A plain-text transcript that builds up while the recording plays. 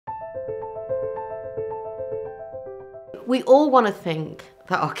we all want to think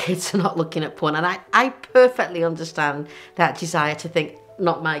that our kids are not looking at porn, and I perfectly understand that desire to think,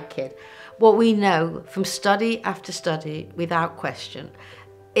 not my kid. What we know from study after study, without question,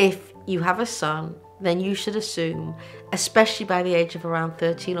 if you have a son, then you should assume, especially by the age of around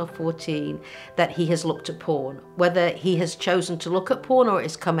 13 or 14, that he has looked at porn. Whether he has chosen to look at porn or it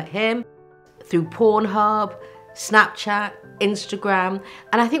has come at him through Pornhub, Snapchat, Instagram.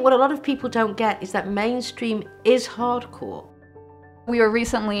 And I think what a lot of people don't get is that mainstream is hardcore. We were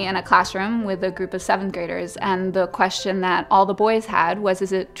recently in a classroom with a group of 7th graders, and the question that all the boys had was,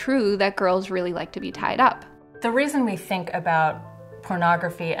 is it true that girls really like to be tied up? The reason we think about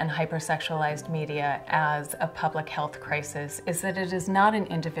pornography and hypersexualized media as a public health crisis is that it is not an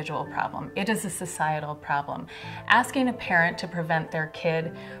individual problem. It is a societal problem. Asking a parent to prevent their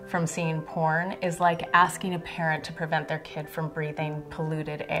kid from seeing porn is like asking a parent to prevent their kid from breathing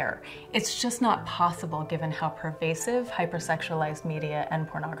polluted air. It's just not possible given how pervasive hypersexualized media and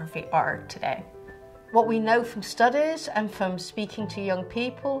pornography are today. What we know from studies and from speaking to young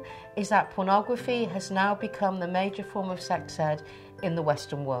people is that pornography has now become the major form of sex ed in the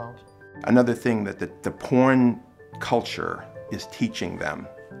Western world. Another thing that the porn culture is teaching them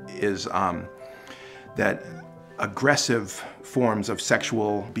is that aggressive forms of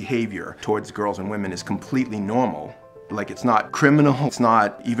sexual behavior towards girls and women is completely normal. Like, it's not criminal, it's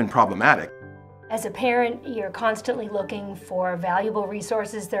not even problematic. As a parent, you're constantly looking for valuable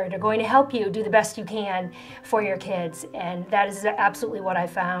resources that are going to help you do the best you can for your kids. And that is absolutely what I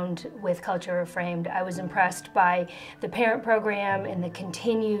found with Culture Reframed. I was impressed by the parent program and the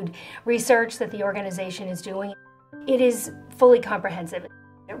continued research that the organization is doing. It is fully comprehensive.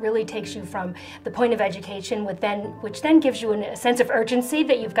 It really takes you from the point of education, which then gives you a sense of urgency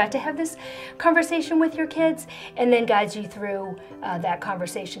that you've got to have this conversation with your kids, and then guides you through that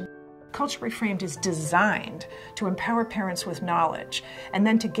conversation. Culture Reframed is designed to empower parents with knowledge and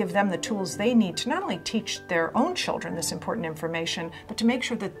then to give them the tools they need to not only teach their own children this important information, but to make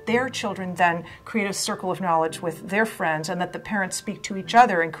sure that their children then create a circle of knowledge with their friends, and that the parents speak to each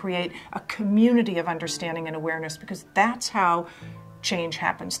other and create a community of understanding and awareness, because that's how change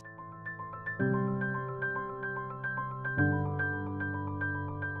happens.